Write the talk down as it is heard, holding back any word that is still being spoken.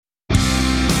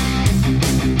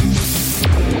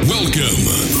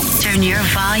your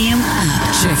volume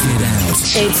up. Check it out.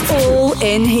 It's all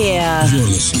in here. You're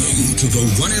listening to the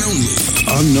one and only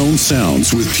Unknown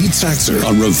Sounds with Pete Saxer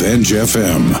on Revenge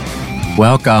FM.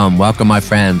 Welcome, my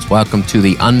friends. Welcome to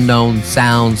the Unknown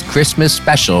Sounds Christmas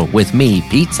special with me,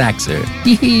 Pete Saxer.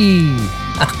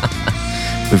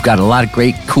 We've got a lot of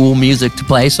great, cool music to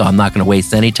play, so I'm not going to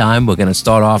waste any time. We're going to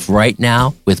start off right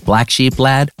now with Black Sheep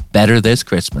Lad, Better This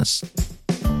Christmas.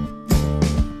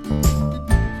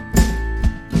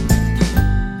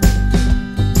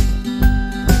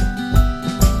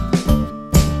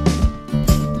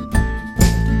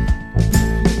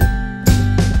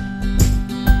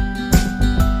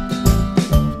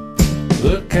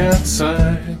 Look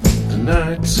outside, the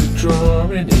nights are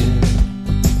drawing in.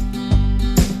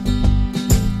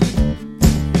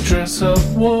 You dress up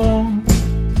warm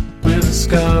with a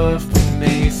scarf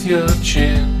beneath your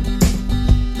chin.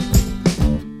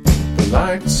 The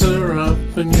lights are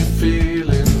up and you're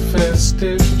feeling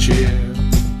festive cheer.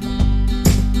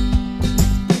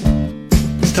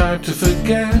 It's time to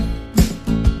forget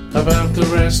about the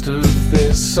rest of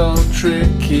this old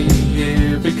tricky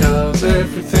year, because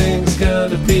everything's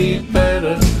gonna be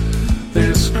better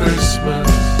this Christmas.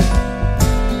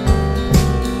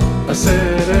 I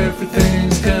said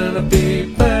everything's gonna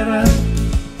be better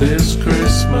this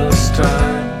Christmas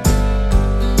time.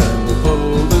 And we'll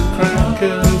pull the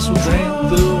crackers, we'll drink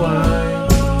the wine,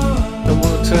 and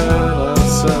we'll tell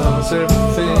ourselves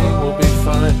everything will be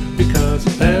fine,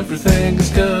 because everything's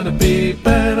gonna be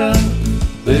better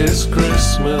this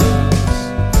Christmas.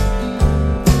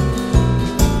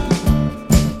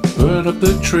 Put up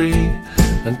the tree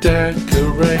and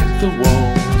decorate the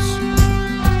walls.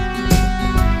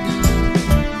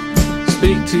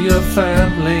 Speak to your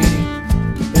family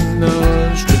in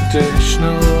those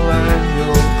traditional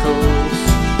annual calls.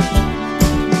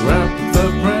 Wrap the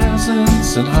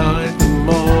presents and hide them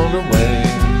all away.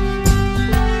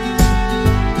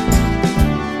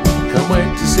 Can't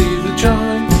wait to see the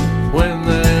joy when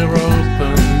they're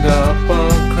opened up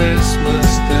on Christmas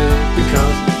Day,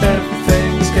 because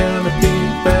everything's gonna be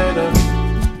better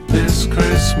this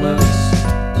Christmas.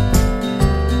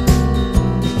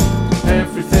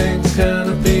 Everything's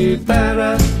gonna be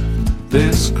better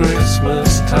this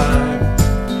Christmas time.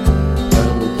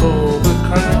 And we'll pull the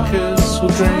crackers,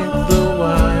 we'll drink the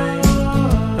wine,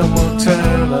 and we'll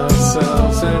tell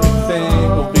ourselves everything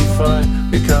will be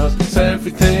fine, because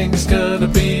everything's gonna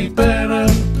be better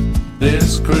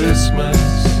this Christmas.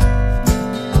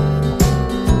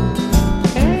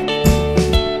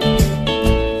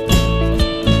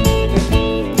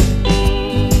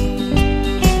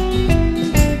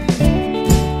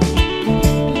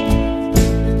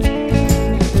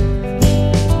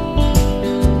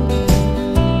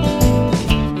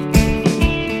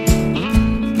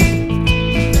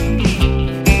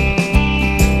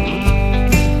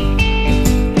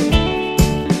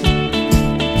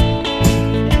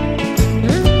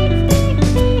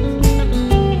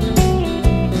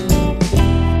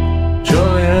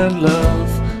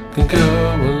 Can go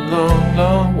a long,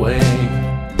 long way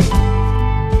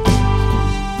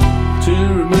to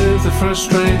remove the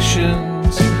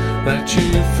frustrations that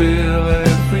you feel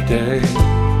every day.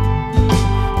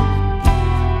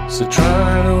 So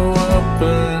try to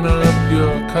open up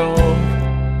your cold,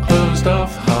 closed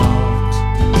off heart,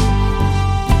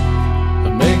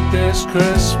 and make this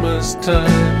Christmas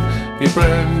time your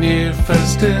brand new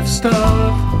festive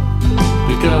start,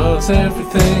 because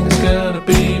everything's gonna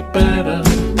be better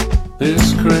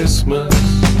this Christmas.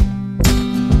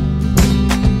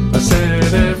 I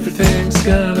said everything's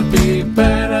gonna be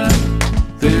better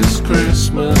this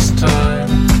Christmas time.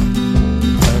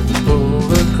 And pull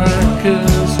the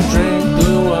crackers, drink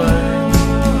the wine,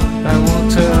 and we'll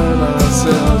tell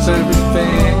ourselves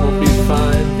everything will be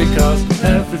fine, because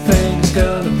everything's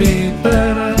gonna be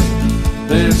better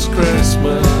this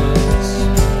Christmas.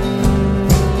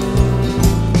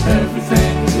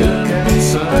 Everything's gonna be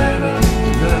so better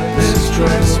this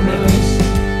Christmas.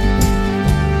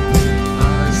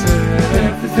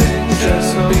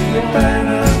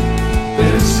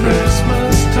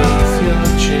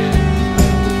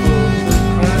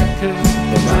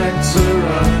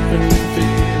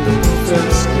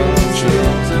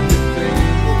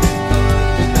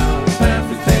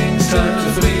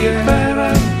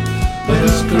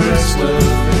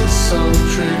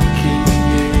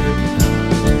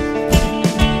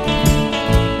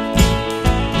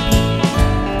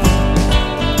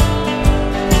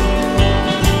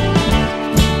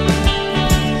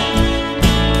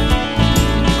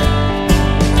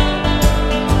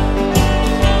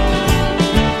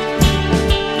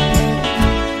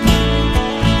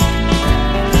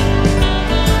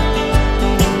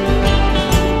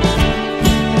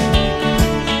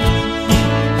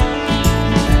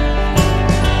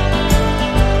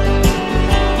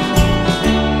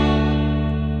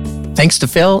 Thanks to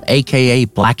Phil, aka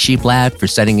Black Sheep Lad, for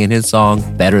sending in his song,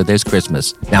 Better This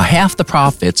Christmas. Now, half the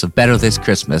profits of Better This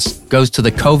Christmas goes to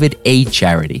the COVID Aid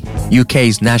Charity,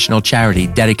 UK's national charity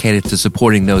dedicated to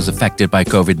supporting those affected by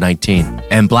COVID-19.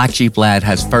 And Black Sheep Lad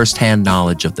has first-hand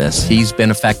knowledge of this. He's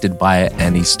been affected by it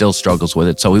and he still struggles with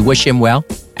it. So we wish him well.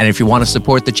 And if you want to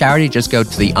support the charity, just go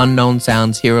to the Unknown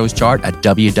Sounds Heroes chart at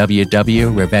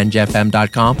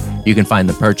www.revengefm.com. You can find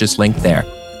the purchase link there.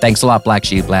 Thanks a lot, Black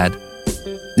Sheep Lad.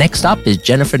 Next up is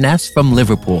Jennifer Ness from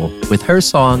Liverpool with her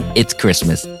song, It's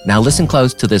Christmas. Now listen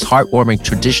close to this heartwarming,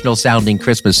 traditional-sounding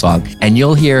Christmas song, and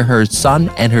you'll hear her son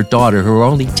and her daughter, who are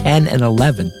only 10 and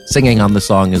 11, singing on the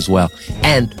song as well.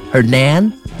 And her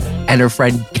nan and her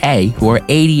friend Kay, who are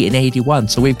 80 and 81.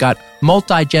 So we've got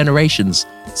multi-generations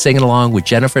singing along with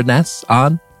Jennifer Ness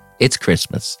on It's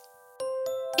Christmas.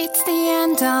 It's the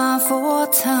end of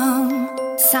autumn,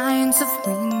 signs of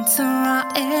winter are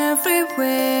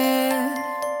everywhere.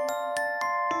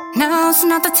 Now's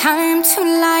not the time to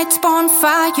light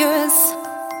bonfires,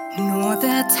 nor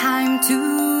the time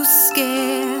to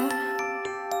scare.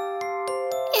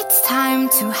 It's time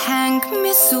to hang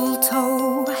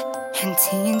mistletoe and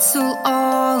tinsel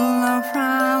all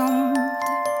around.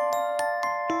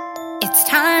 It's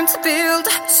time to build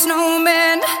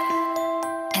snowmen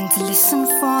and listen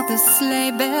for the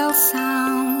sleigh bell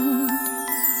sound.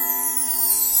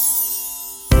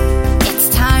 It's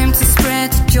time to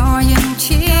spread joy and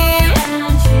cheer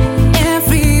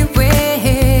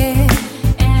everywhere.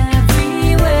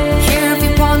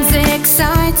 Everyone's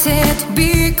excited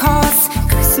because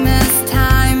Christmas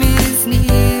time is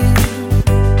near.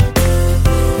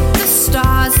 The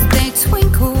stars, they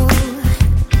twinkle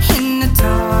in the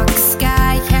dark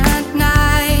sky at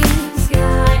night.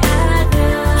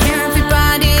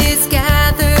 Everybody's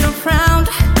gathered around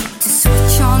to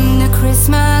switch on the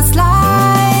Christmas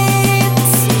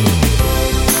lights.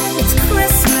 It's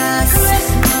Christmas,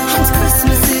 and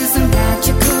Christmas is a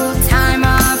magical time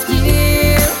of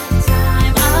year.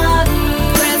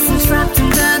 Presents wrapped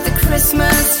under the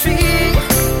Christmas tree.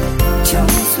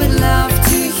 Jones with love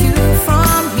to you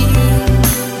from me.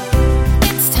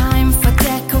 It's time for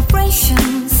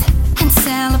decorations and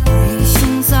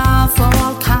celebrations of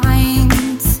all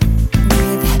kinds,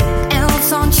 with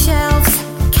elves on shelves,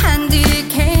 candy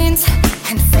canes,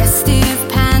 and festive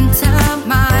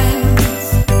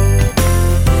pantomimes.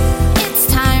 It's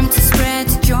time to spread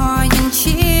joy and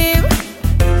cheer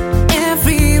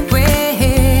everywhere.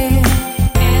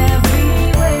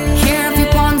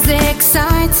 Everyone's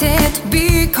excited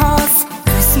because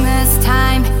Christmas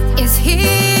time is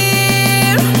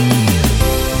here.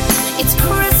 It's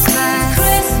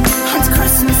Christmas, and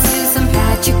Christmas is a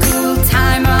magical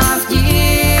time of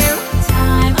year.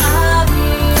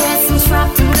 Presents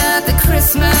wrapped under the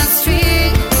Christmas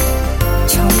tree.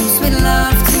 Jones with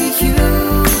love to you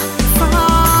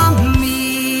from me.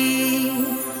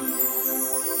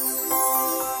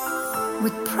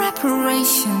 With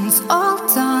preparations all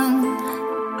done,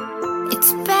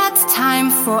 it's bedtime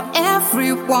for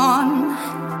everyone.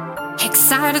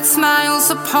 Excited smiles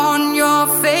upon your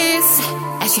face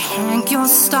as you hang your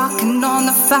stocking on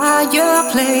the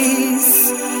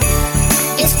fireplace.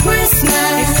 It's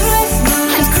Christmas,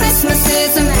 and Christmas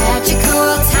is a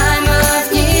magical time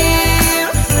of year.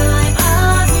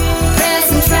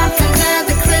 Presents wrapped under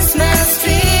the Christmas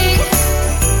tree.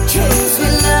 Choose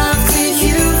with love to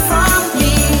you from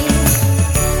me.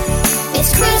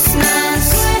 It's Christmas,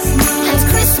 and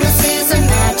Christmas is a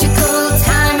magical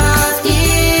time of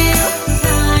year.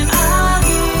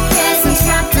 Presents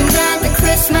wrapped under the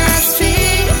Christmas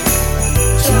tree.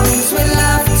 Choose with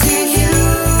love to you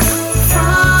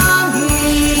from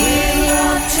me.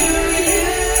 Love to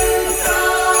you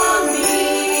from me.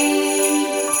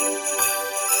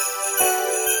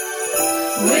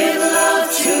 With love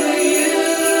to you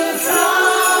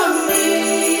from me.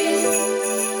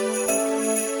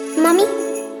 Mummy,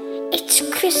 it's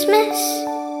Christmas.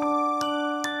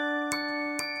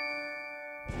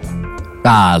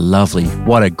 Ah, lovely.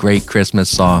 What a great Christmas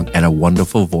song and a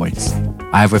wonderful voice.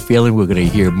 I have a feeling we're going to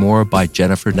hear more by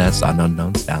Jennifer Ness on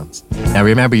Unknown Sounds. Now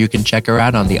remember, you can check her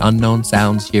out on the Unknown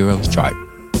Sounds Heroes chart.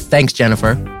 Thanks,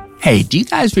 Jennifer. Hey, do you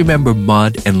guys remember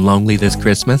Mud and Lonely This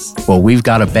Christmas? Well, we've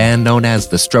got a band known as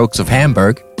the Strokes of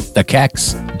Hamburg, the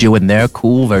Keks, doing their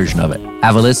cool version of it.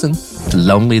 Have a listen to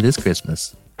Lonely This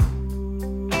Christmas.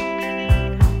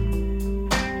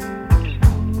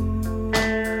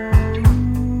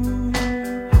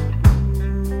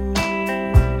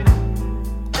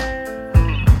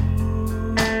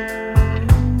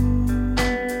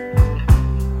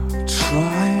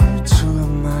 Try to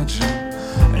imagine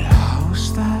a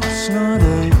house that's not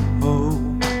a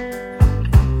home.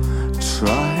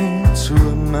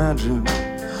 imagine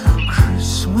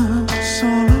Christmas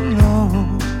all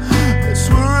alone. It's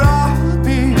where I'll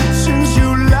be since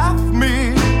you left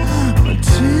me. My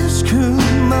tears could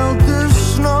melt the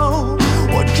snow.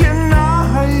 What can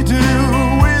I do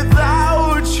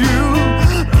without you?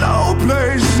 No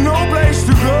place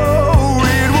to go.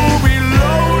 It will be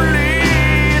lonely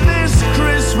this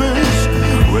Christmas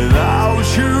without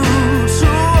you.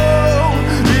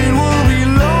 It will be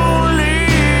lonely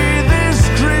this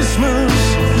Christmas.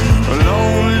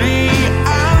 Lonely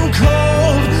and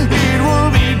cold. It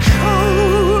will be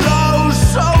cold, oh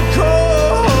so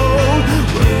cold,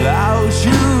 without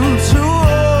you to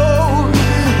hold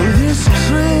this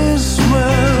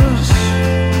Christmas.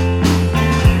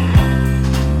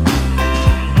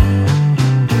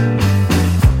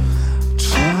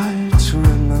 Try to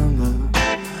remember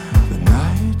the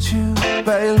night you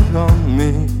bailed on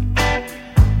me,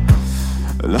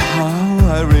 and how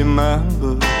I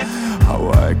remember how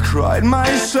I cried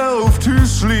myself to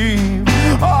sleep.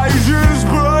 I just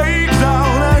break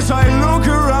down as I look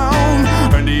around,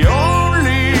 and the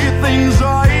only things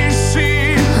I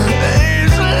see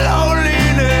is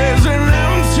loneliness and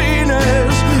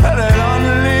emptiness and an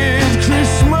unlit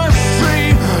Christmas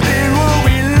tree. It will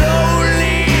be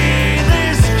lonely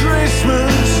this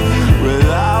Christmas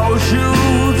without you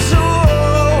to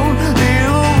hold. It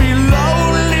will be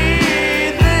lonely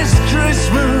this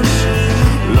Christmas.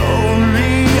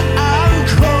 Lonely and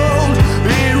cold.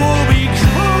 It will be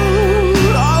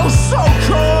cold, oh so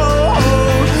cold,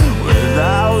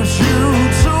 without you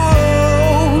to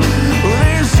hold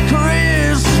this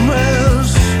Christmas.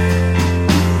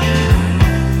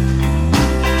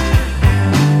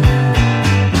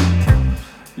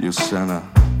 You Santa,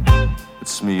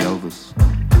 it's me Elvis.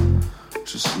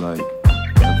 Just like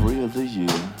every other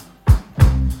year,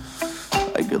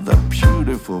 I got that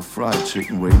beautiful fried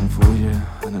chicken waiting for you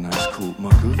and a nice cold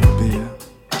mug of beer.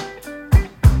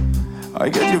 I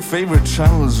get your favorite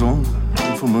channels on,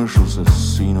 infomercials as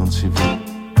seen on TV.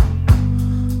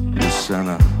 Yes,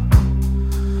 Santa,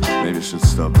 maybe I should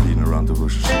stop beating around the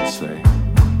bushes and say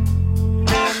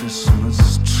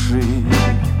Christmas tree.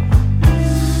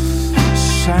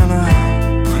 Santa,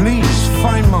 please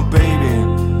find my baby.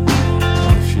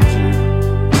 If you do,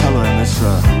 tell her I miss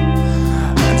her.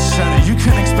 And Santa, you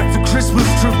can expect a Christmas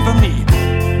trip from me.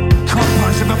 Can't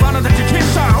punch if I find out that you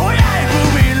kiss her. Oh yeah, it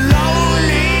will be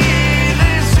lonely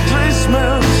this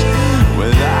Christmas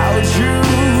without you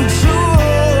to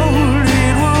hold.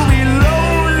 It will be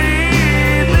lonely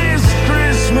this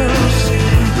Christmas.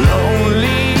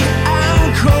 Lonely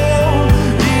and cold.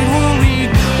 It will be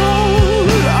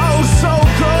cold, oh so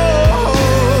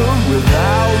cold,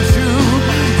 without you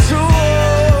to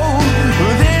hold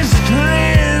this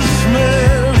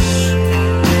Christmas.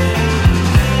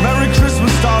 Merry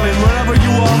Christmas, darling, wherever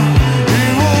you are.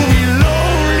 It will be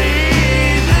lonely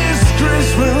this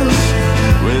Christmas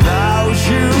without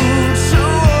you to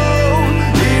hold.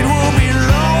 It will be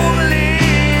lonely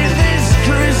this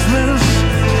Christmas.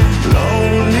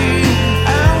 Lonely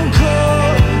and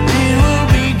cold. It will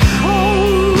be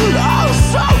cold, oh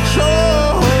so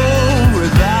cold,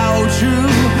 without you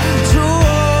to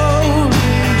hold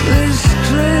this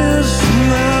Christmas.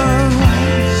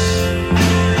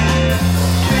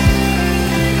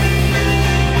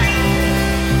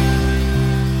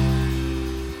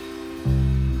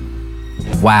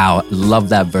 Wow, love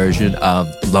that version of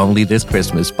Lonely This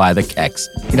Christmas by the Keks.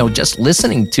 You know, just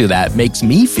listening to that makes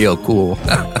me feel cool.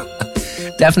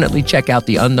 Definitely check out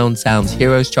the Unknown Sounds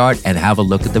Heroes chart and have a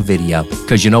look at the video.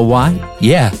 Because you know why?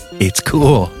 Yeah, it's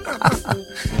cool.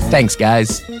 Thanks,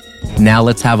 guys. Now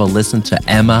let's have a listen to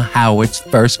Emma Howitt's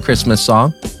first Christmas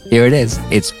song. Here it is.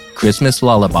 It's Christmas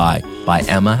Lullaby by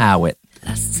Emma Howitt.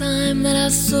 Last time that I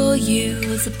saw you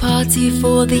was a party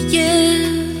for the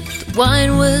year. The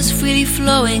wine was freely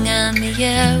flowing and the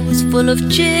air was full of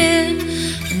cheer.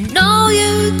 And no,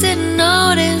 you didn't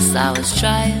notice I was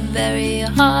trying very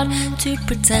hard to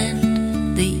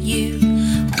pretend that you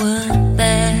weren't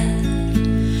there.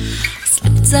 I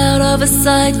slipped out of a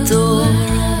side door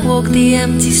and walked the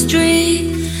empty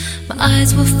street. My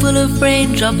eyes were full of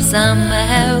raindrops and my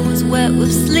hair was wet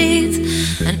with sleet.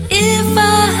 And if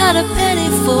I had a penny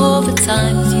for the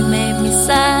times you made me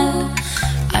sad,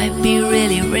 I'd be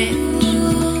really rich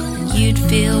and you'd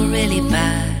feel really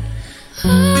bad.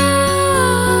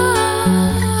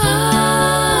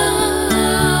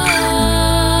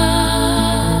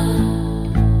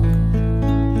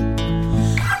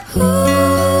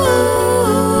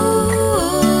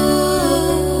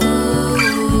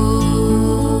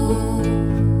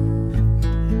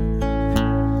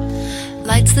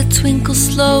 Lights that twinkle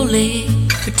slowly,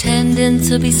 pretending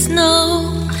to be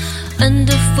snow.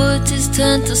 underfoot is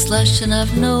turned to slush and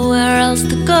I've nowhere else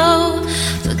to go.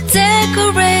 So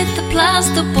decorate the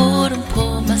plasterboard and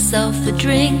pour myself a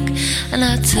drink, and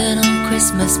I turn on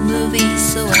Christmas movies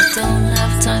so I don't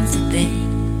have time to think.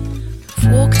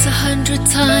 I've walked 100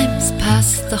 times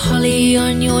past the holly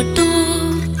on your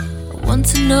door. I want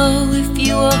to know if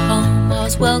you were home, I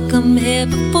was welcome here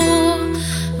before.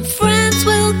 And friends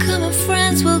will come and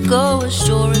friends will go, as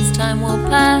sure as time will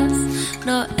pass.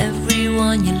 Not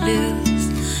everyone you lose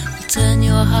will turn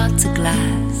your heart to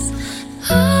glass.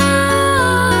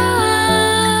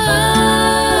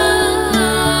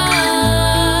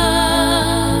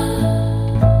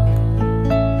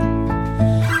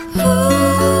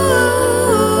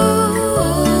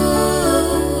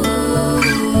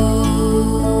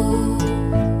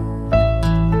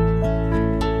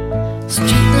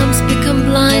 Street lamps become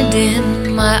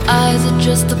blinding, my eyes are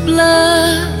just a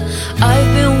blur.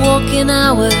 I've been walking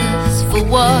hours for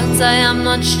what I am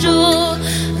not sure.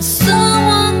 And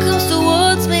someone comes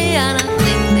towards me and I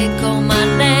think they call my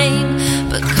name,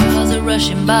 but cars are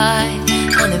rushing by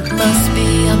and it must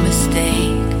be a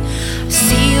mistake. I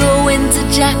see your winter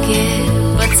jacket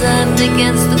buttoned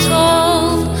against the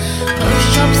cold, those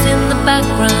shops in the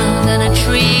background and a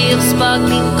tree of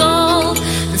sparkling gold.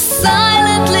 And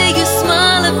silently you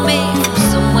smile at me from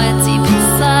somewhere deep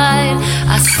inside.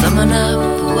 I summon up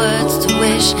the words to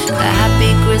wish a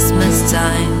happy Christmas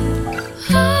time.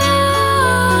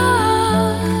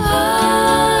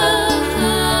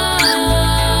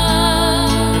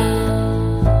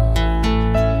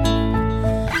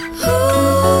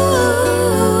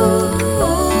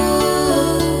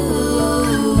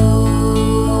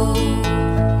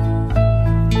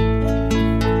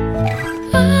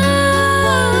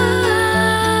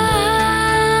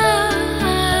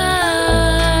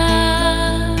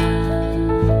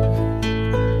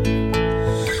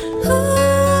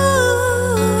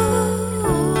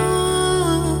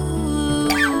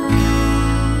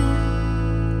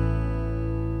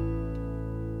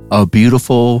 A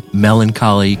beautiful,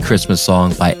 melancholy Christmas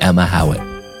song by Emma Howitt.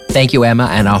 Thank you, Emma,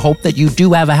 and I hope that you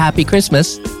do have a happy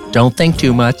Christmas. Don't think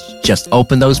too much. Just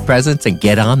open those presents and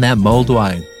get on that mulled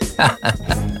wine.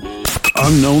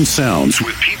 Unknown Sounds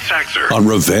with Pete Saxer on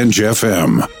Revenge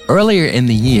FM. Earlier in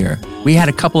the year, we had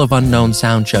a couple of Unknown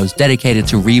Sound shows dedicated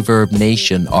to Reverb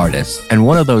Nation artists, and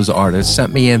one of those artists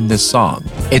sent me in this song.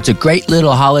 It's a great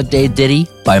little holiday ditty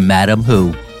by Madam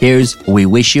Who. Here's We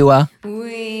Wish You a...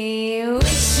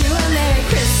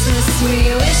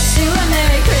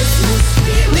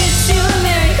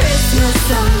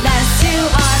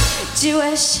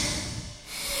 Jewish,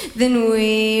 then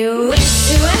we wish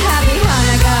you a happy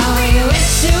Hanukkah. We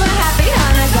wish you a happy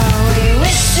Hanukkah. We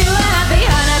wish you a happy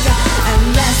Hanukkah.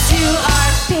 Unless you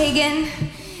are pagan,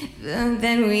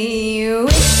 then we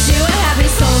wish you a happy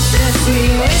solstice.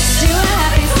 We wish you a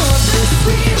happy solstice.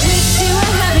 We wish you a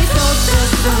happy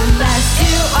solstice. Unless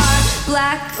you are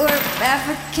black or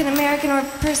African American or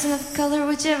person of color,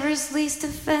 whichever is least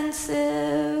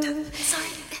offensive. Sorry.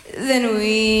 Then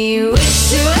we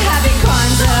wish you a happy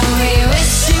Kwanzaa. We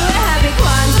wish you a happy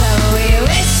Kwanzaa. We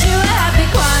wish you a happy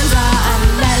Kwanzaa.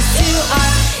 Unless you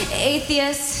are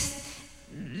atheist,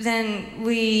 then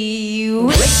we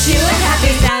wish you a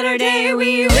happy Saturday.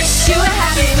 We wish you a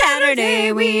happy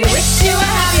Saturday. We wish you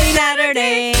a happy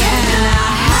Saturday and a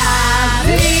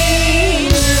happy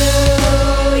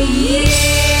New Year.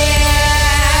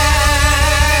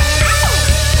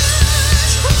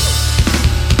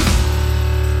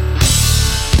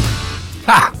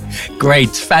 Ha!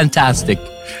 Great, fantastic.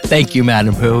 Thank you,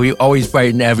 Madam Who. You always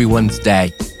brighten everyone's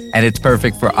day. And it's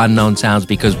perfect for Unknown Sounds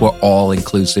because we're all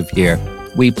inclusive here.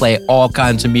 We play all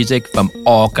kinds of music from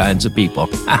all kinds of people.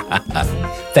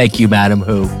 Thank you, Madam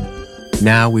Who.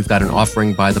 Now we've got an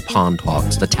offering by the Pond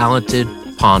Hawks, the talented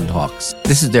Pond Hawks.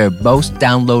 This is their most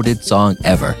downloaded song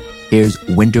ever. Here's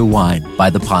Winter Wine by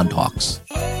the Pond Hawks.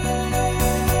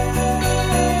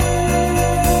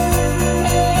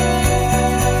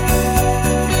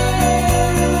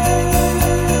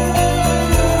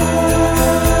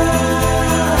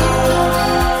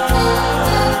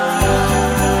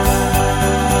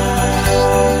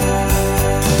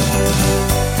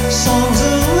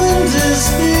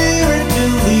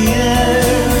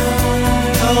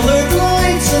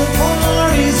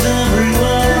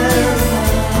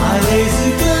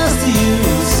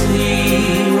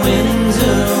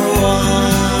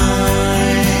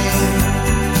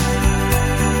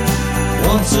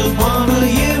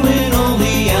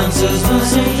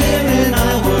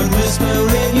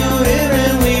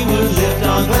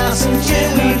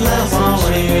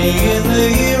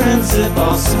 Sip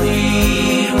our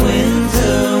sweet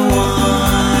winter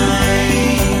wine.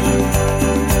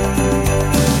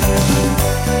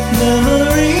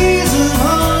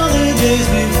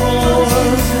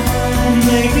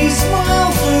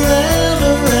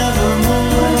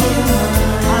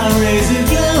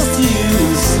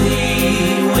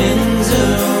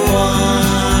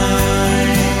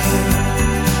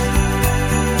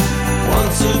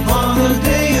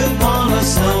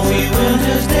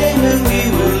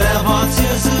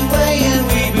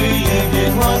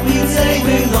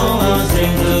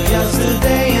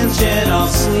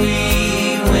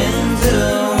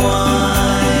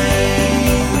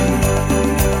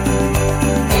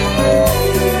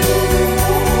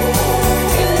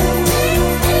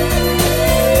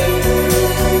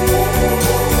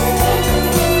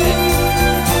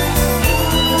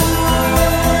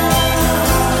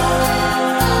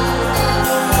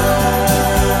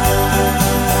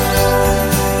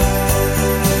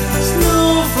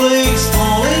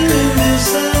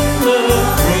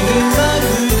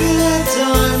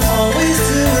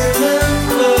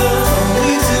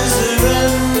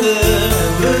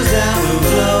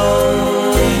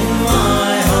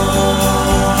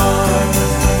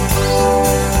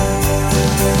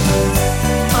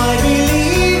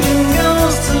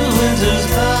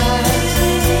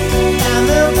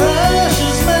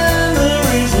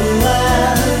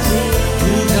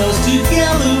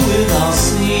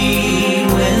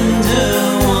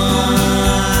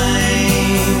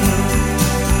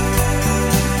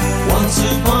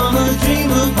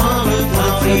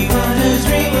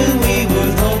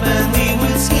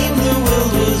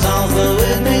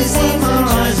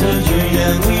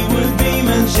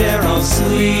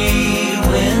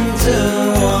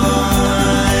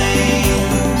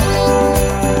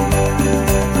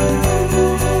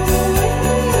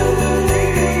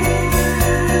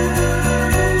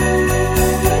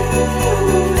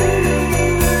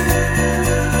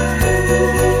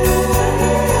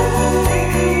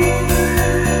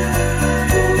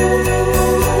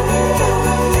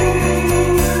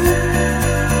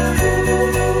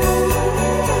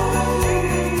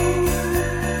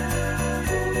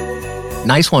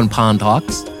 Nice one, Pond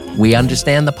Hawks. We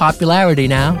understand the popularity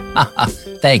now.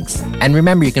 Thanks. And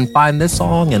remember, you can find this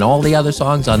song and all the other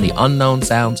songs on the Unknown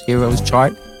Sounds Heroes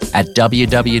chart at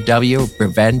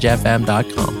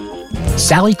www.revengefm.com.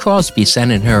 Sally Crosby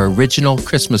sent in her original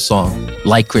Christmas song,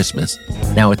 Like Christmas.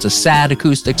 Now, it's a sad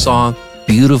acoustic song,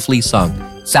 beautifully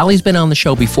sung. Sally's been on the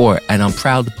show before, and I'm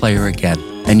proud to play her again.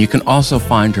 And you can also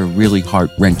find her really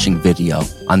heart-wrenching video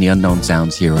on the Unknown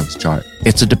Sounds Heroes chart.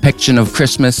 It's a depiction of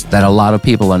Christmas that a lot of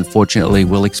people, unfortunately,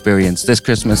 will experience this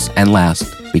Christmas and last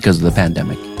because of the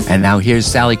pandemic. And now here's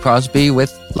Sally Crosby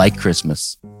with Like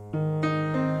Christmas.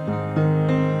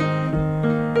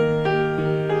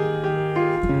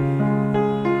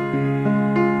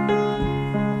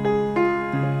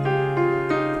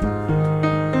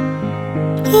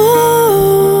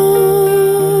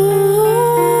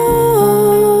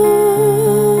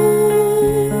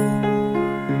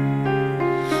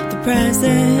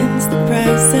 The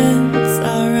presents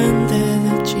are under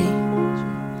the tree.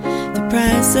 The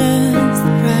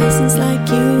presents like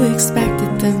you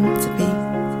expected them to be.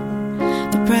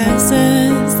 The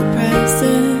presents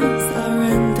are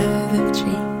under the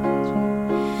tree.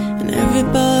 And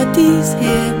everybody's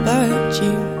here but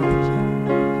you.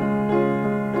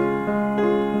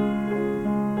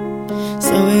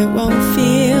 So it won't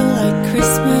feel like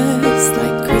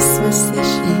Christmas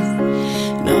this year.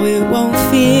 No, it won't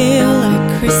feel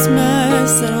like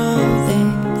Christmas at all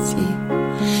this year.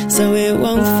 So it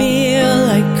won't feel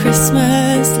like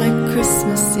Christmas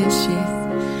this year.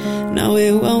 No,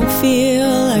 it won't feel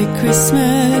like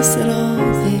Christmas at all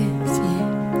this year.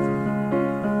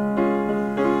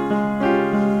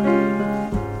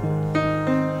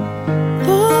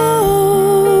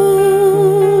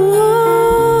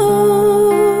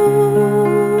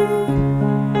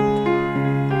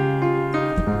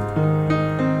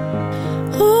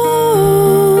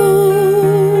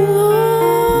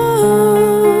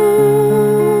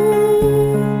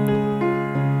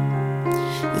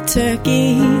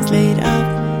 Turkeys laid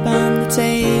up on the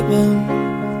table,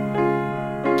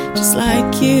 just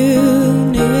like you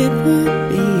knew it would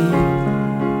be.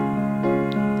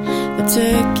 The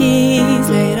turkeys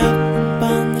laid up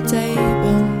on the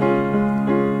table,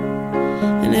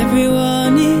 and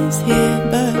everyone is here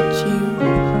but you.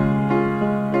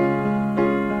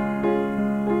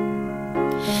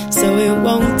 So it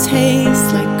won't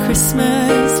taste like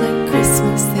Christmas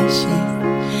this year.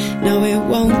 No, it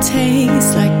won't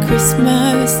taste like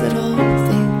Christmas at all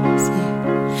this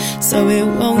year. So it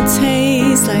won't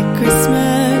taste like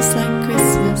Christmas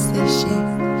this year.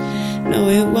 No,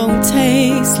 it won't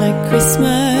taste like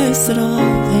Christmas at all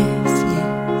this year.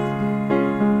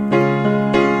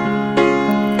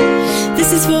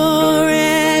 This is for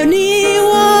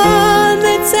anyone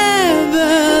that's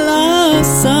ever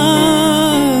lost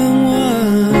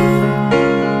someone.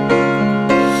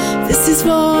 This is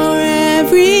for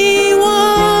everyone.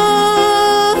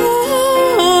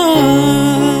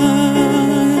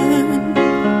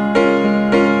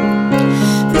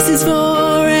 This is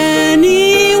for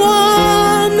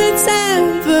anyone that's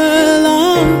ever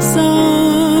lost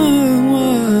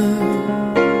someone.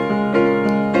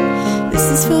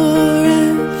 This is for everyone.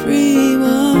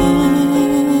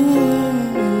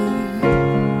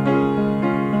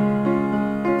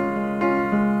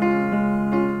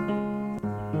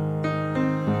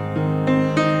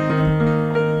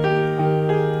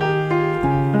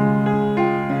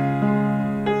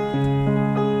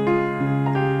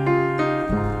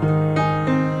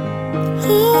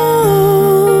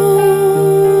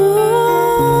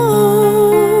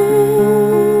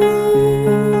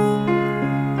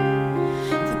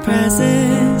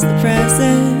 The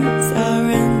presents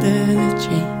are under the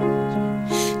tree,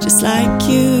 just like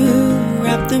you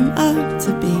wrapped them up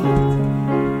to be.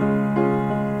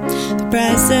 The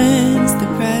presents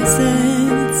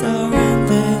are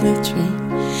under the tree,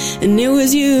 and it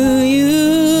was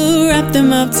you wrapped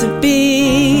them up to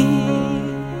be.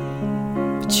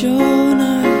 But you're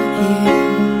not here.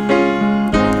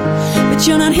 But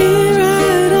you're not here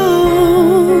at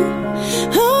all.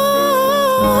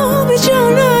 Oh, but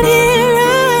you're not here.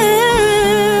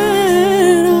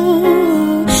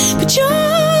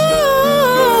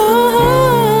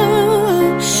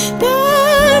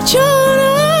 You're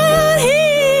not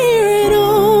here at all.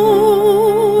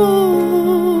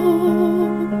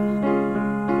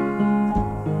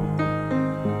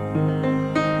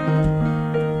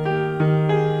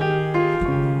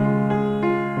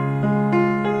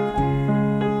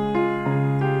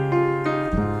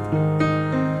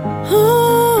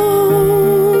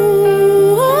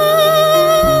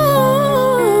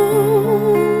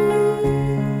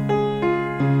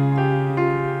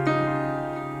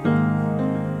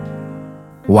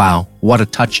 Wow, what a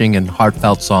touching and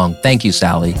heartfelt song. Thank you,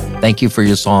 Sally. Thank you for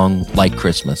your song, Like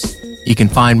Christmas. You can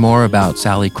find more about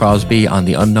Sally Crosby on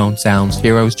the Unknown Sounds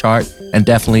Heroes chart, and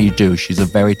definitely you do. She's a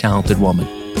very talented woman.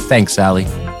 Thanks, Sally.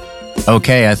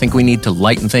 Okay, I think we need to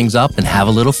lighten things up and have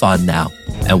a little fun now.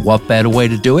 And what better way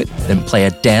to do it than play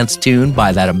a dance tune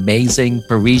by that amazing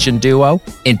Parisian duo,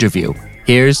 Interview.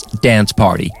 Here's Dance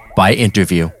Party by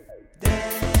Interview.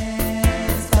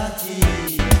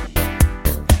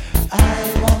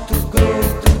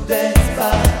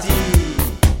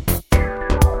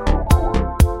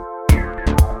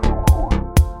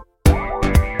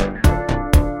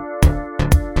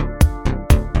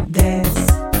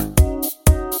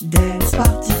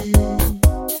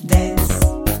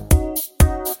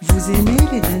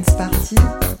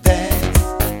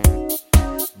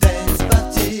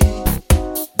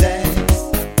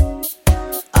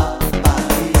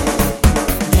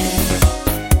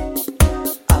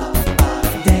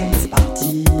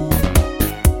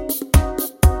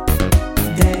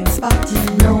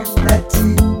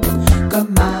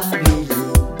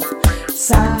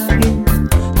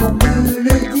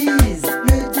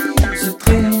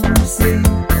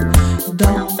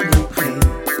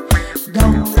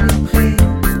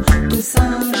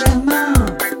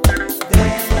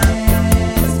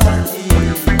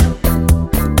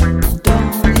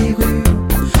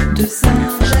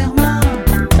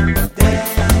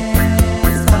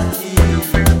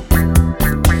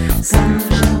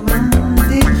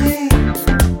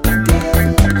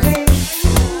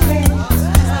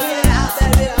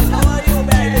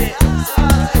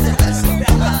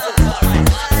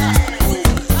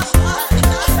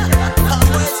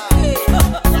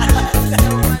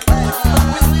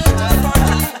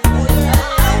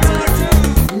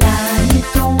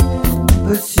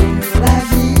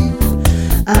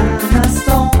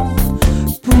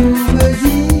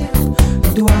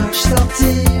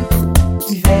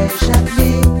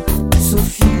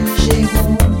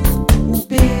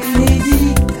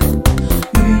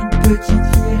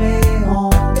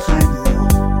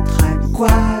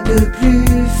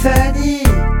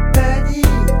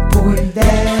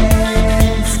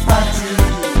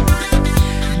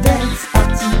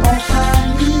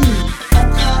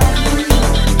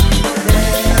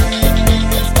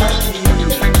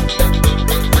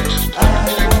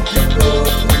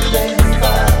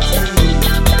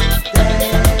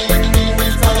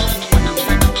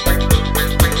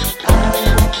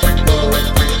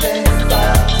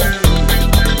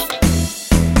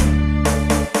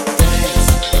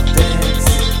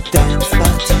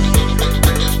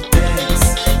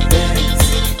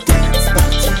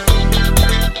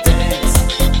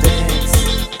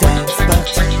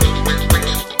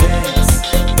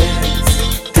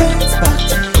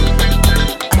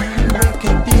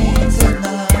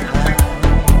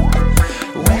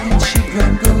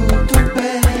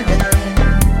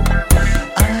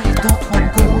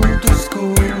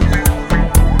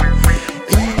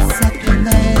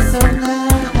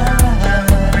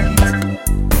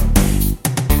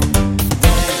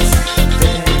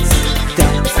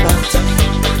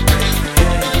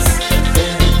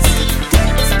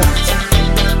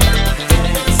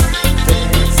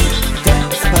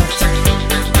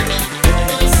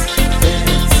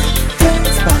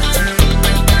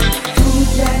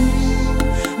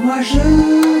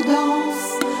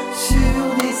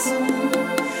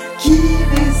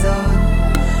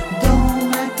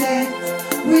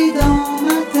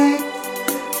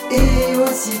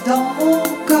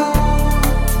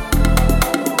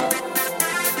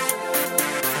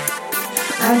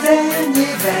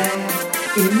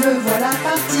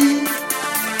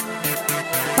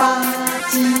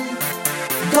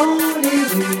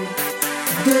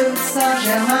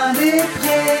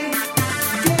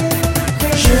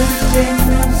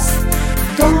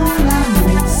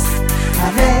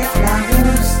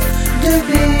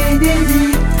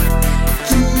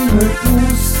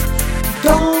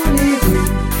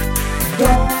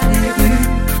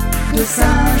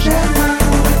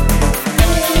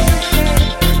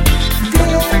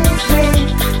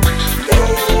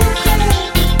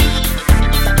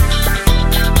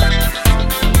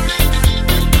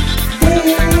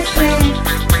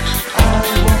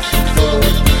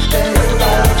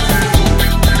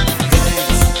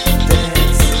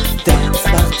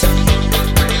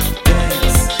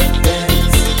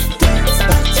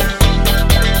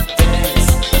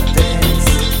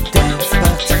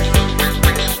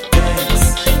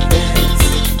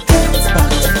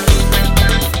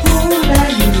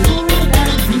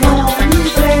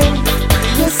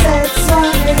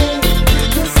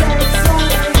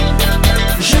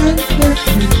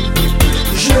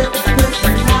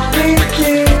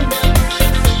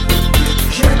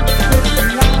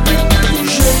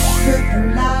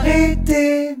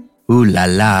 là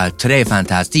là, très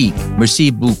fantastique.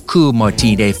 Merci beaucoup,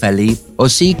 Martine et Philippe.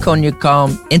 Aussi connu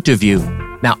comme Interview.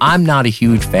 Now, I'm not a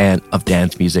huge fan of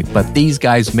dance music, but these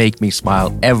guys make me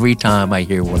smile every time I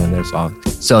hear one of their songs.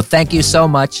 So thank you so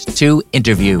much to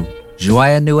Interview.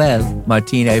 Joyeux Noël,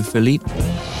 Martine et Philippe.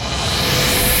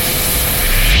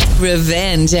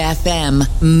 Revenge FM,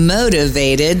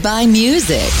 motivated by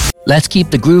music. Let's keep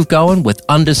the groove going with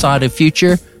Undecided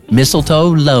Future, Mistletoe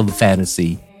Love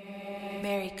Fantasy.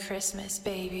 Merry Christmas,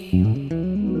 baby.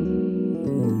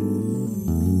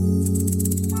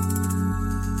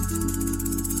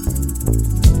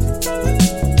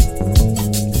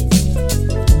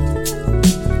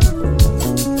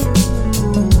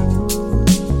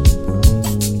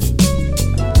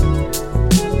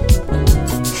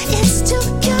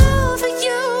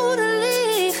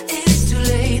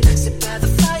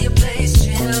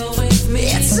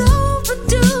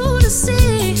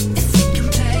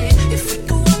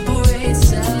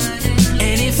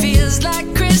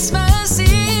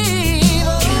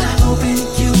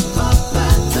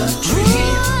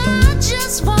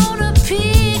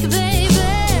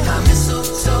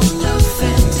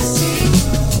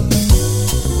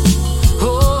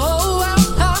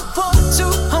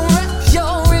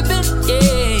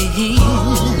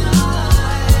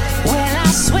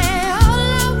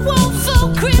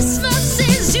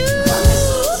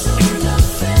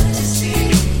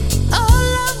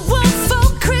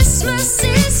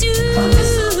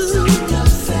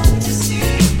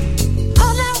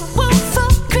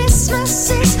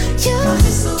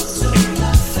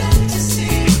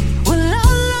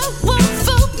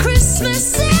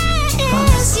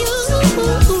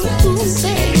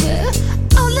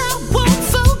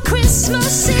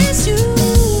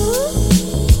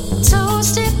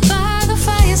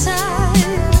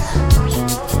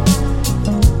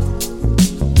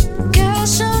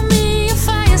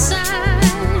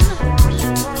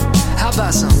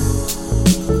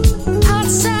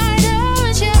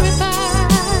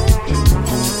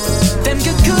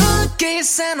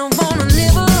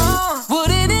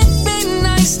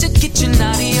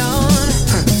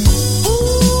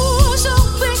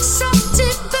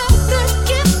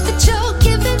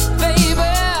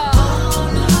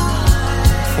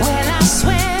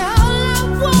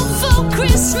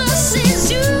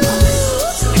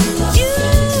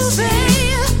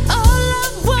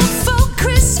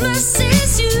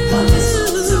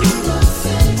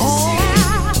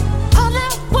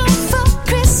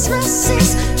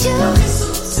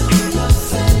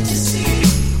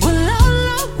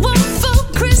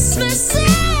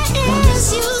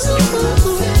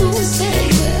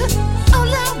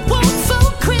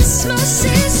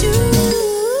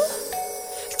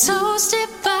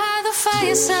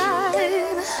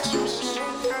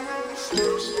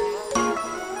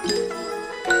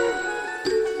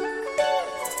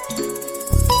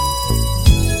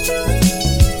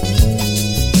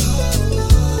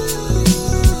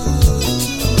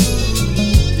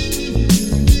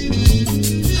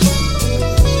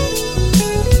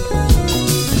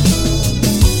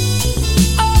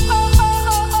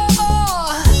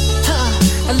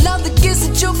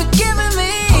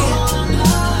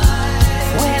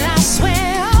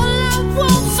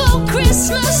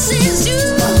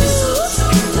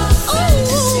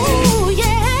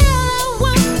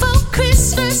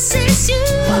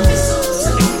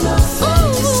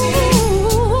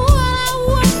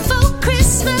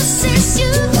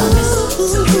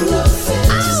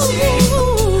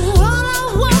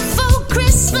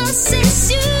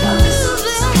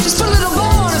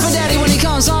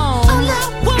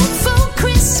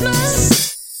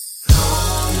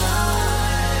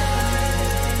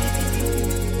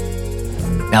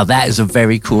 Now that is a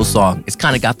very cool song. It's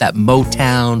kind of got that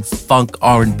Motown funk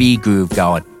R&B groove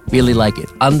going. Really like it.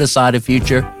 Undecided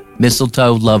Future,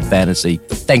 Mistletoe Love Fantasy.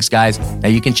 Thanks, guys. Now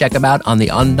you can check them out on the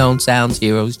Unknown Sounds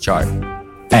Heroes chart.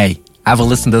 Hey, have a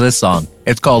listen to this song.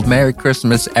 It's called Merry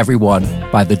Christmas, Everyone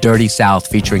by The Dirty South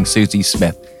featuring Susie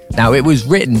Smith. Now, it was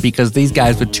written because these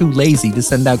guys were too lazy to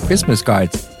send out Christmas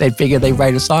cards. They figured they'd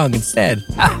write a song instead.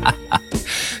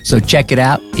 So check it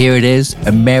out. Here it is,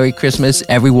 A Merry Christmas,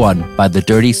 Everyone by The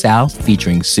Dirty South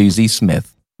featuring Susie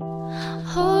Smith.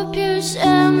 Hope you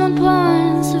share my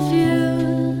points of view.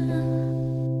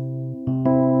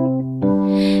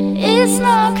 It's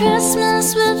not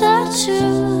Christmas without you.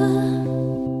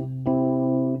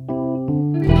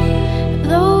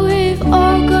 Though we've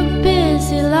all got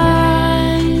busy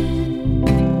lives,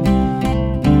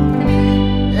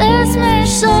 let's make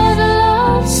sure the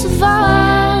love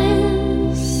survives.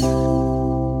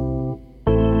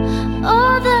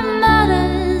 All that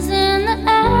matters in the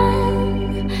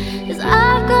end is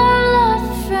I've got love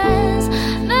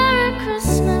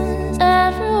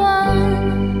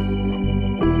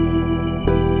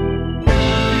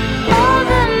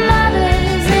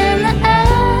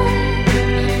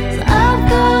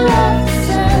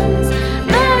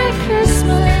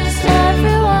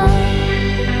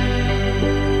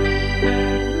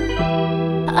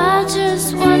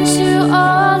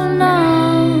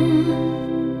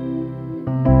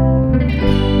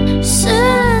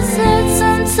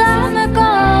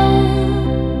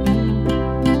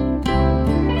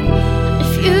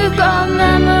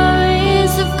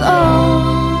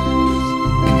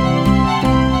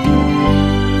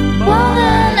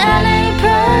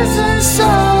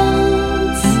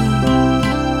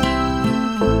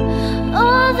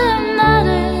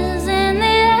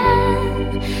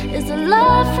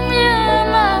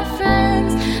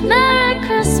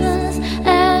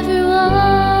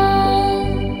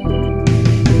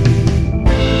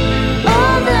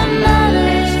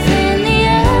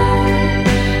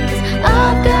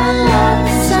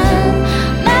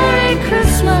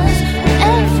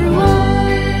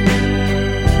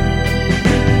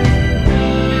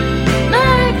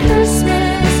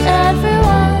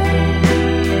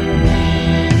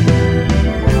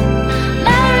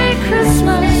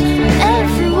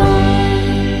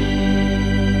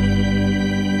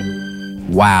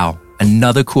Wow,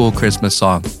 another cool Christmas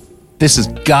song. This has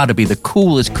got to be the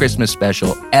coolest Christmas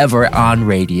special ever on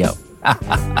radio.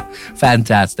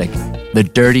 Fantastic. The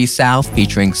Dirty South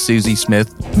featuring Susie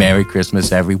Smith. Merry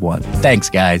Christmas, everyone. Thanks,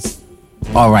 guys.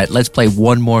 All right, let's play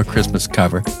one more Christmas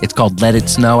cover. It's called Let It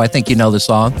Snow. I think you know the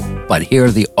song, but here are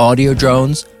the Audio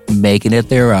Drones making it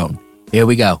their own. Here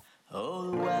we go. Oh,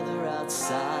 the weather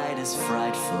outside is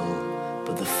frightful,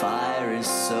 but the fire is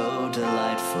so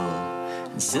delightful.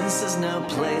 And since there's no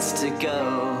place to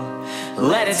go,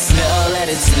 let it snow, let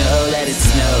it snow, let it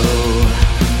snow.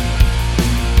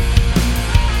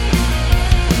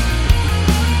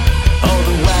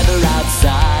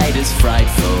 Outside is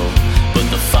frightful, but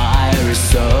the fire is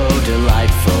so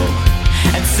delightful.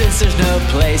 And since there's no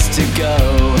place to go,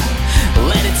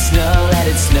 let it snow, let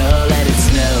it snow, let it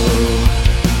snow.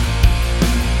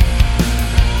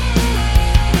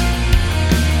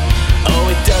 Oh,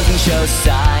 it doesn't show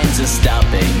signs of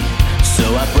stopping, so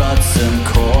I brought some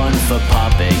corn for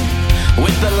popping.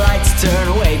 With the lights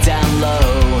turned way down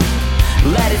low,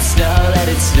 let it snow, let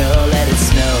it snow, let it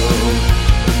snow.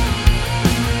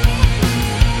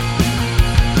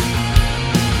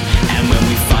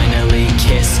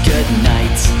 Kiss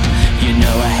goodnight. You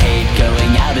know I hate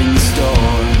going out in the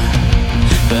storm,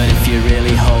 but if you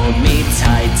really hold me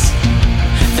tight,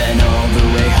 then all the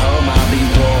way home I'll be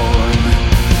warm.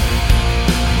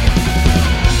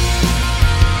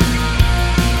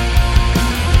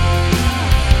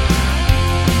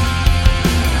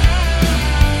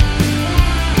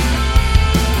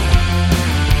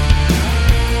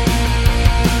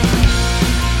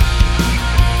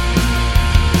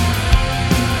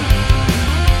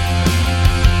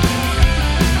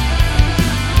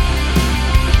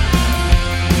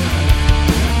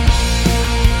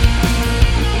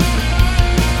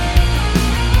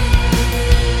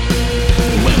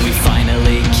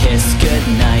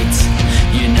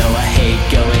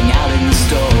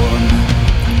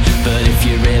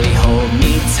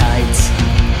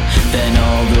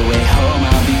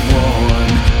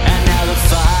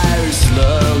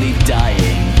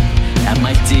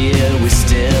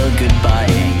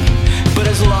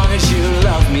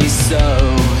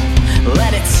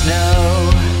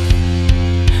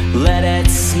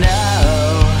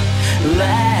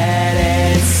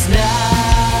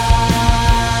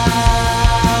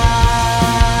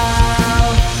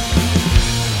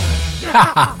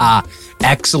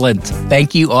 Excellent.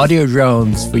 Thank you, Audio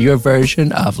Drones, for your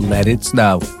version of Let It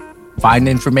Snow. Find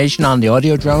information on the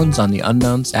Audio Drones on the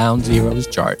Unknown Sound Zeros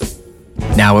chart.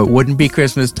 Now, it wouldn't be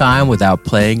Christmas time without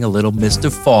playing a little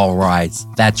Mr. Fall Rise.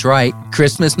 That's right,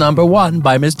 Christmas number 1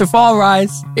 by Mr. Fall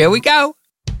Rise. Here we go.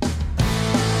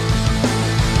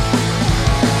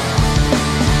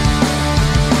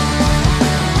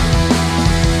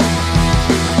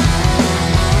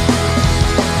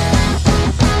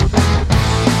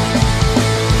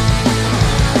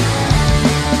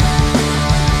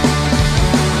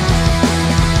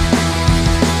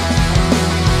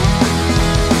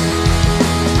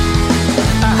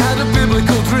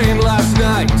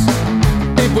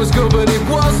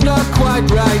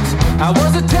 I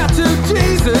was a tattooed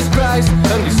Jesus Christ,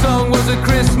 and your song was a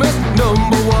Christmas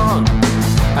number 1.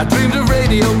 I dreamed a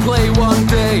radio play one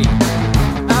day.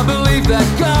 I believed that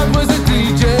God was a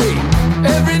DJ.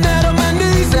 Every night on my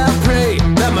knees I prayed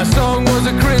that my song was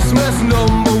a Christmas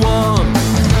number 1.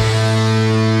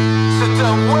 So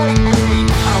don't wake me,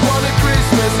 I want a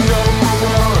Christmas number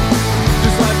 1.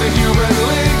 Just like the Human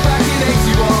League back in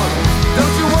 81.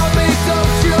 Don't you want me,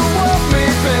 don't you want me,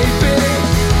 baby?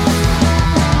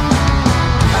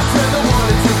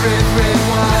 Red, red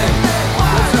wine.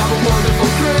 Let's have a wonderful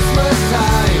Christmas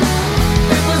time.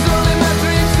 It was only my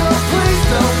dream, so please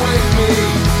don't wake me.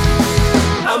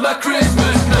 I'm a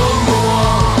Christmas number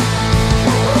 1.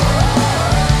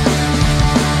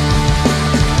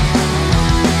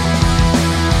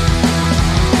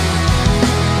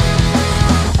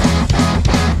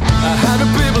 I had a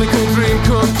biblical dream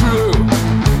come true.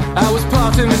 I was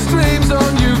parting the streams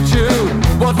on YouTube.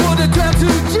 What would a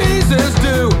tattooed Jesus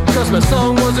do? Cause my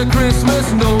song was a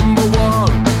Christmas number 1.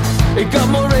 It got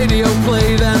more radio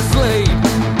play than Slade.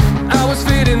 I was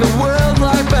feeding the world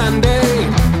like Band-Aid.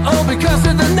 All because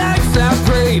of the nights I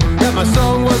prayed that my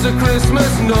song was a Christmas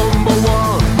number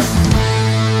 1.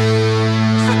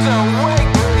 So don't wake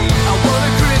me, I want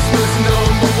a Christmas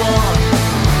number 1.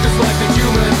 Just like the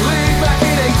Human League back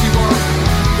in 81.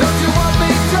 Don't you want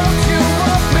me, don't you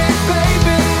want me,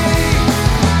 baby?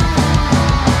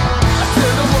 I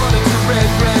turned the water to red,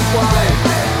 red wine.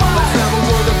 Let's have a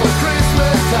wonderful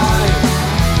Christmas time.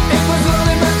 It was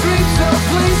only my dream, so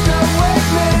please don't wake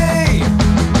me.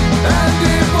 And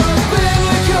it was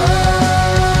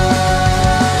biblical.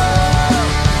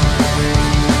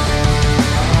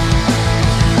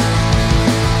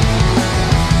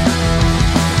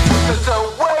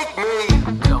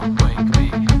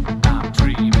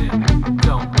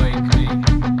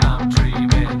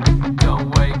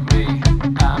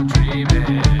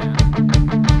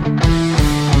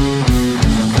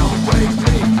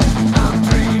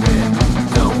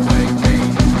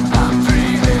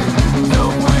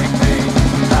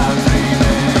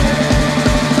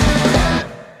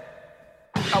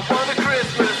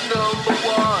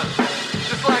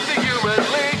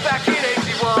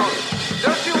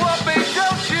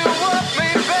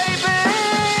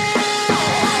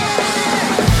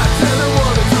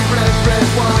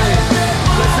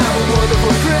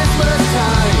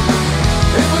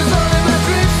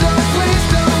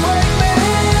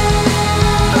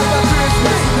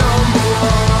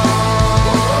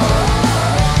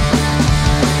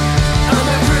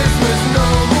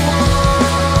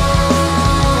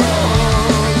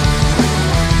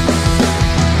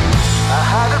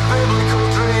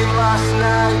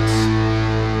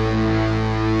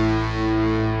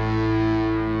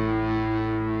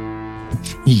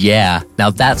 Yeah, now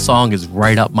that song is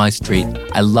right up my street.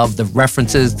 I love the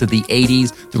references to the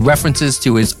 80s, the references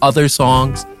to his other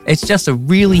songs. It's just a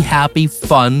really happy,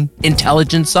 fun,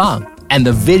 intelligent song. And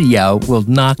the video will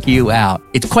knock you out.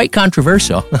 It's quite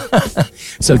controversial.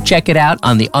 So check it out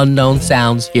on the Unknown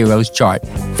Sounds Heroes chart.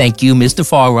 Thank you, Mr.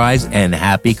 Fall Rise, and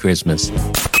happy Christmas.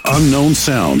 Unknown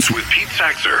Sounds with Pete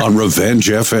Saxer on Revenge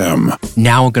FM.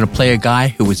 Now I'm going to play a guy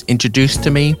who was introduced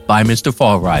to me by Mr.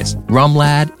 Fall Rise. Rum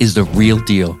Lad is the real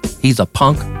deal. He's a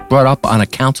punk brought up on a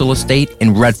council estate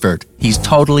in Redford. He's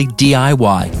totally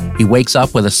DIY. He wakes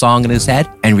up with a song in his head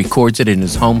and records it in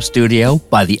his home studio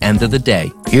by the end of the day.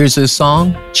 Here's his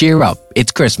song, Cheer Up,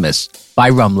 It's Christmas, by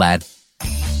Rum Lad.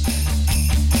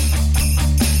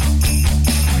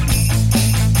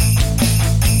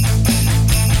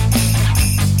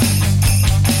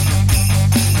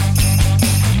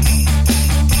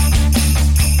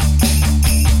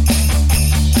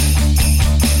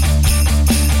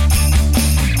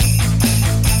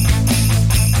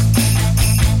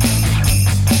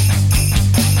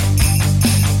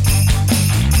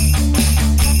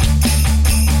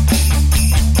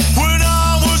 When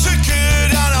I was a kid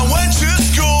and I went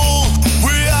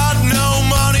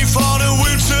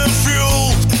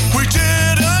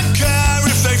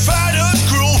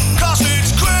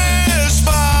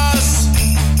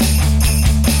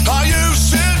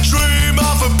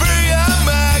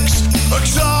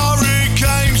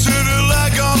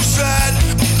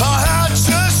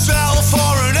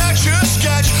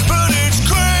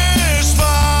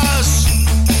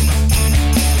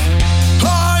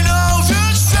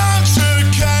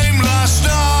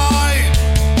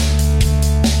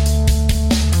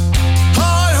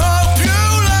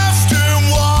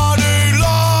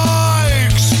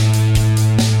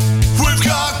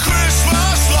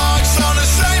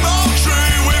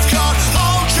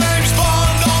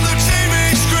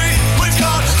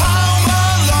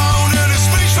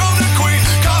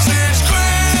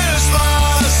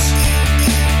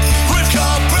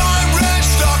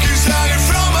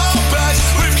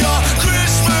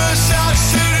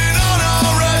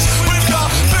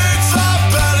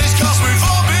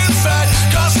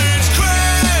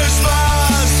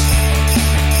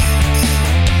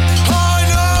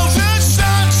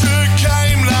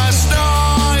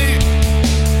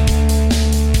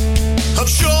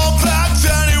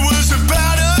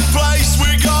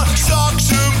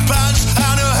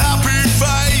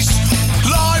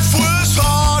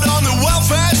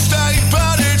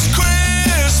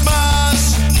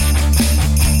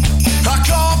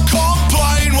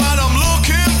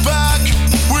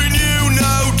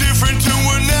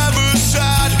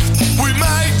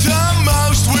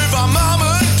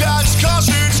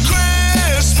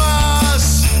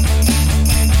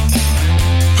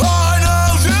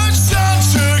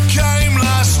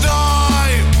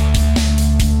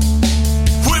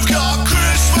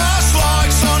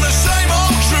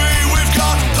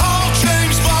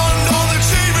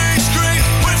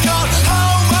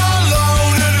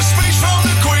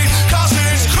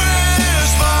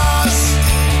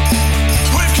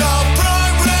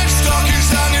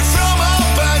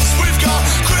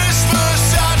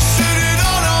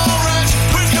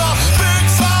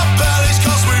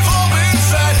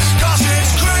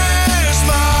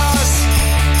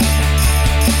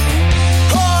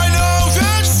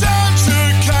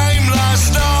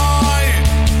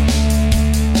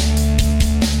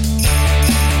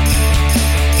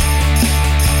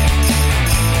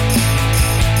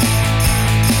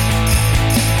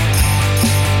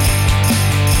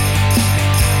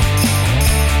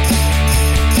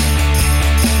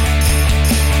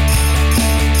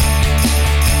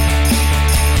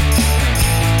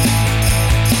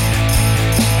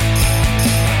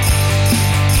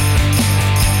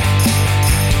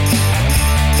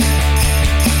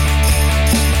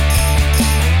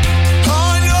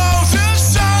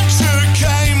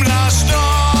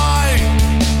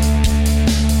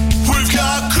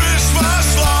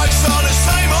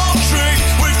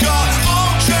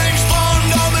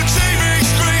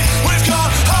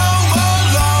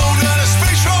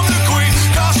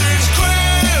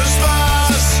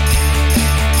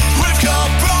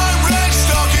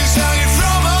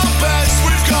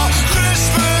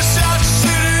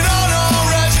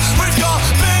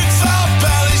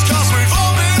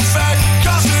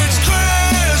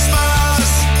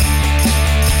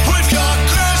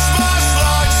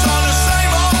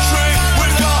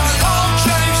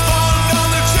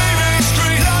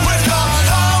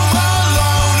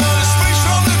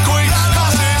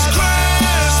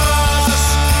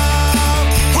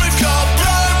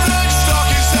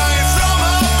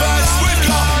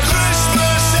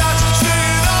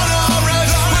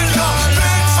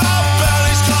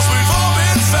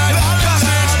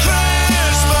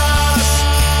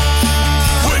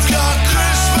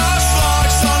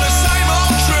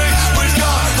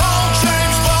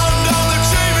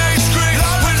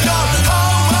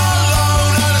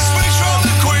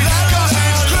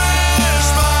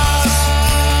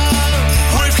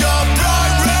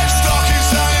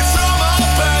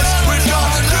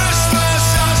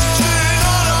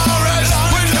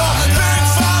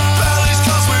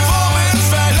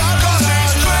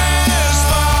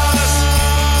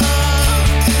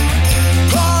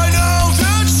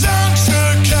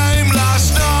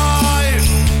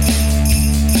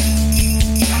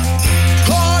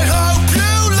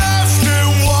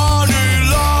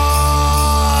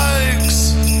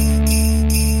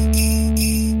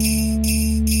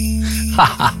Ha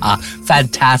ha ha.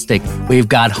 Fantastic. We've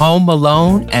got Home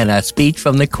Alone and a speech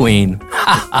from the Queen.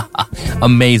 Ha ha ha.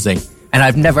 Amazing. And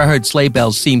I've never heard sleigh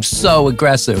bells seem so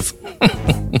aggressive.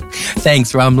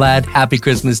 Thanks, Rumlad. Happy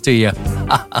Christmas to you.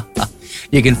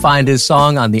 You can find his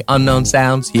song on the Unknown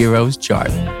Sounds Heroes chart.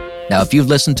 Now, if you've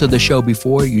listened to the show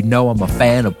before, you know I'm a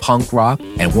fan of punk rock,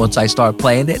 and once I start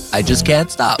playing it, I just can't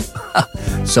stop.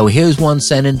 So here's one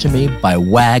sent in to me by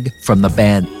Wag from the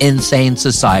band Insane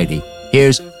Society.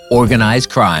 Here's Organized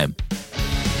Crime.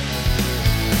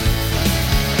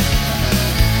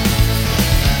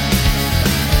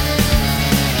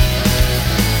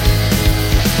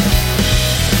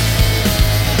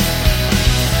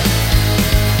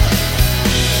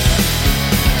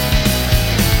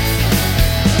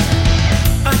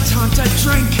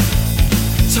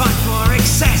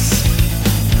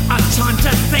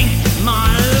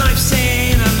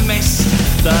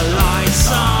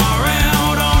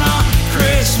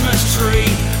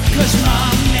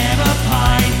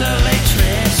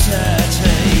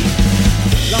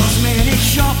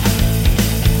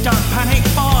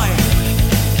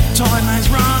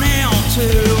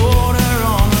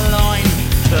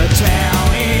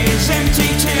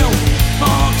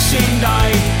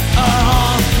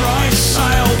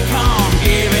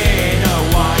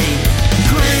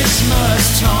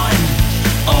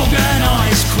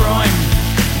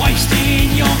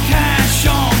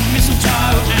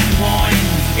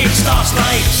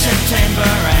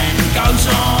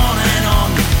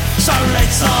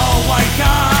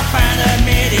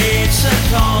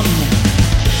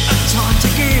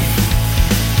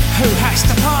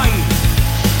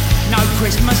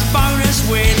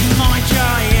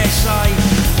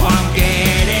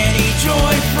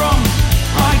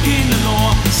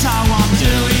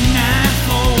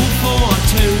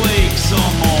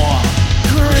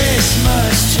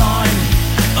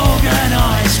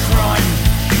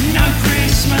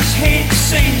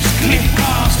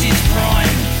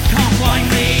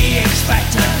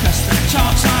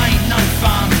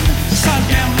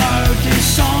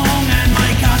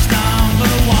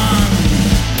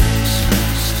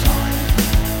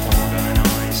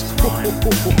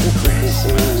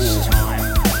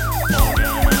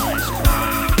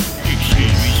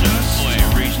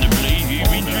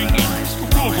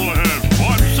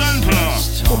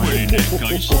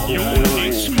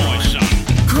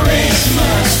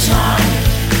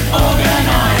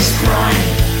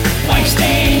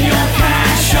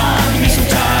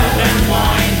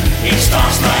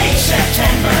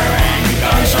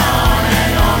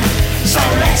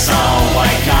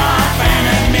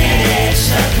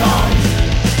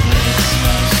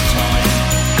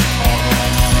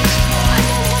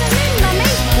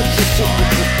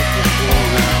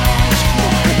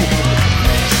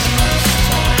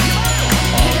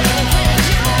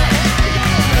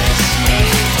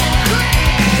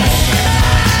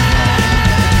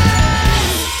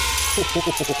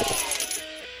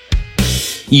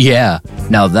 Yeah,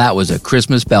 now that was a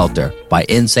Christmas belter by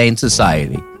Insane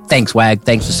Society. Thanks, Wag.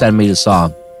 Thanks for sending me the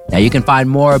song. Now you can find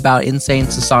more about Insane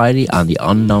Society on the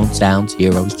Unknown Sounds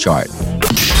Heroes chart.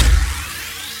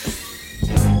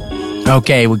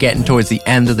 Okay, we're getting towards the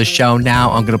end of the show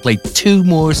now. I'm going to play two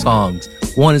more songs.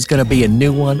 One is going to be a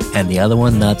new one, and the other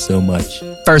one not so much.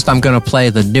 First, I'm going to play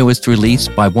the newest release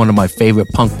by one of my favorite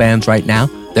punk bands right now.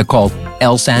 They're called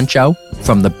El Sancho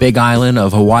from the Big Island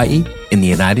of Hawaii in the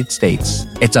United States.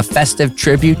 It's a festive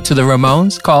tribute to the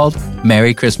Ramones called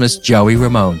Merry Christmas, Joey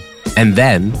Ramone. And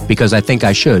then, because I think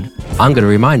I should, I'm going to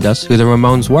remind us who the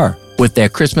Ramones were with their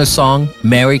Christmas song,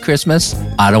 Merry Christmas,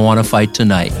 I Don't Want to Fight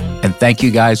Tonight. And thank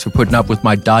you guys for putting up with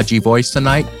my dodgy voice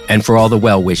tonight and for all the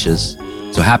well wishes.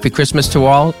 So happy Christmas to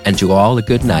all, and to all a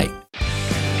good night.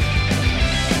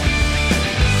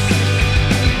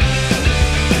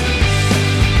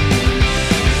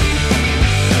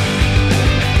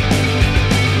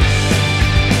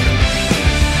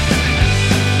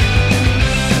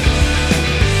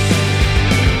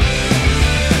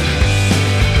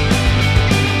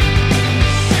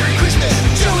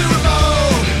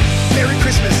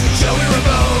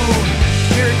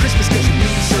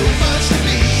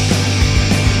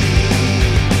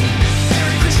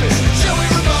 Christmas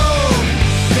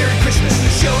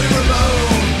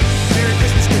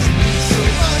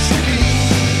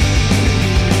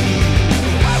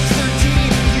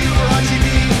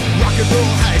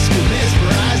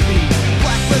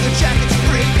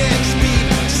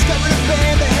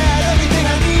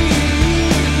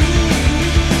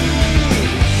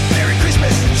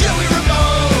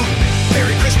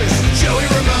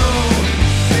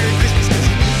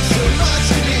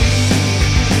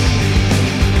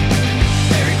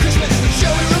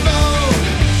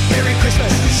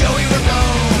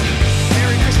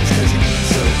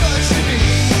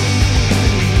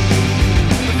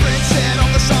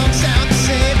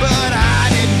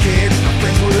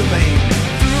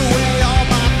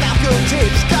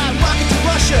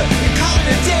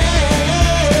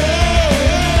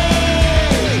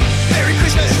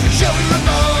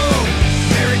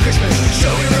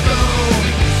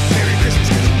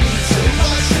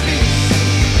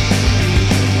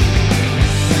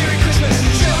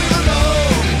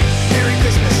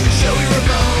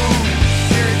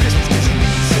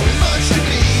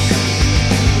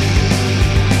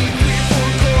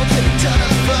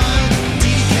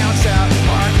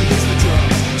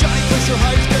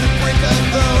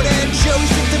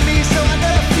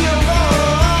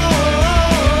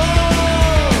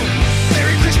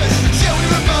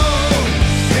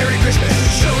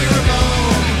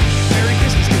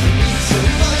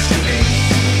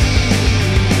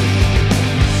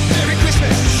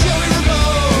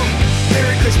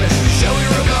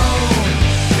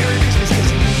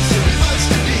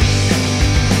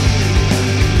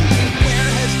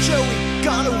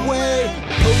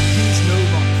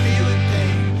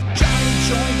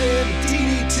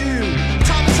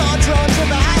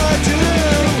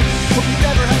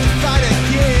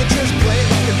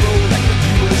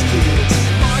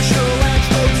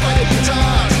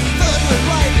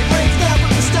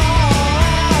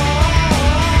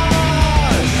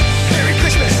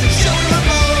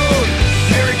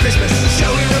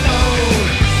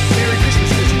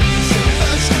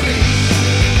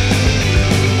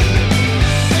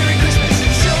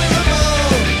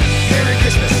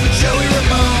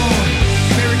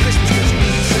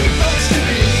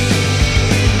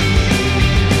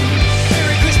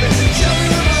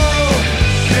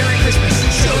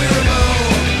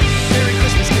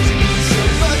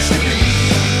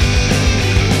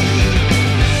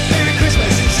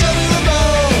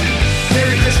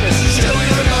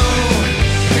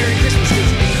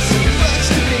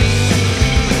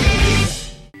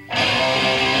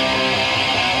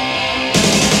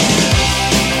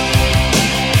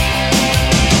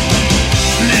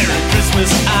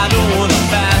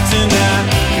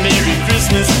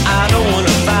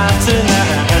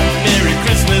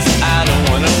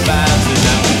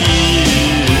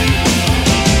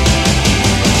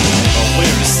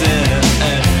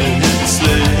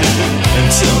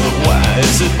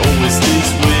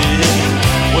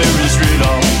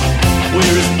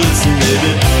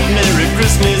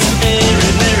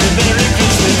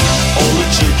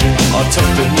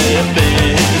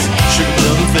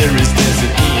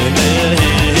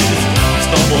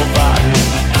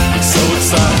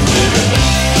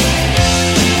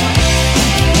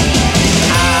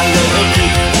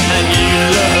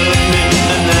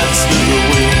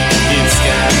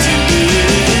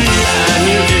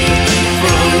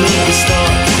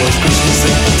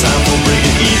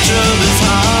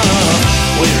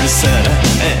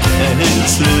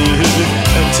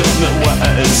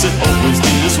Christmas it always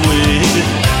be this way.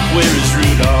 Where is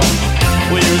Rudolph?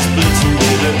 Where is Blitzen,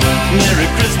 baby? Merry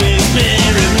Christmas,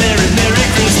 Merry, Merry, Merry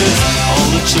Christmas. All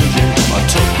the children are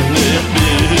talking their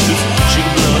biz. Sugar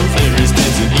plum fairies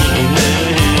dancing in their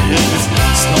heads.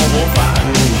 Snowball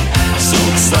fighting, so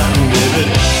exciting, baby.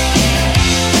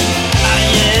 Ah,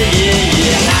 yeah, yeah,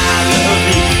 yeah. I love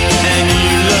you, and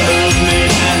you love me,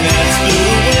 and that's the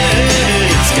way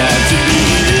it's got to be.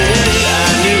 I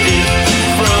knew it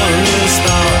from the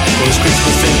start, 'cause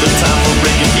Christmas is the time for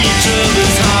breaking each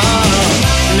other's heart.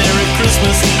 Merry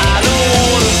Christmas, I don't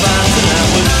want to fight tonight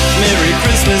with. Merry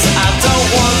Christmas, I don't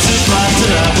want to fight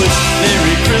tonight with.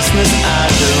 Merry Christmas, I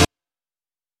don't.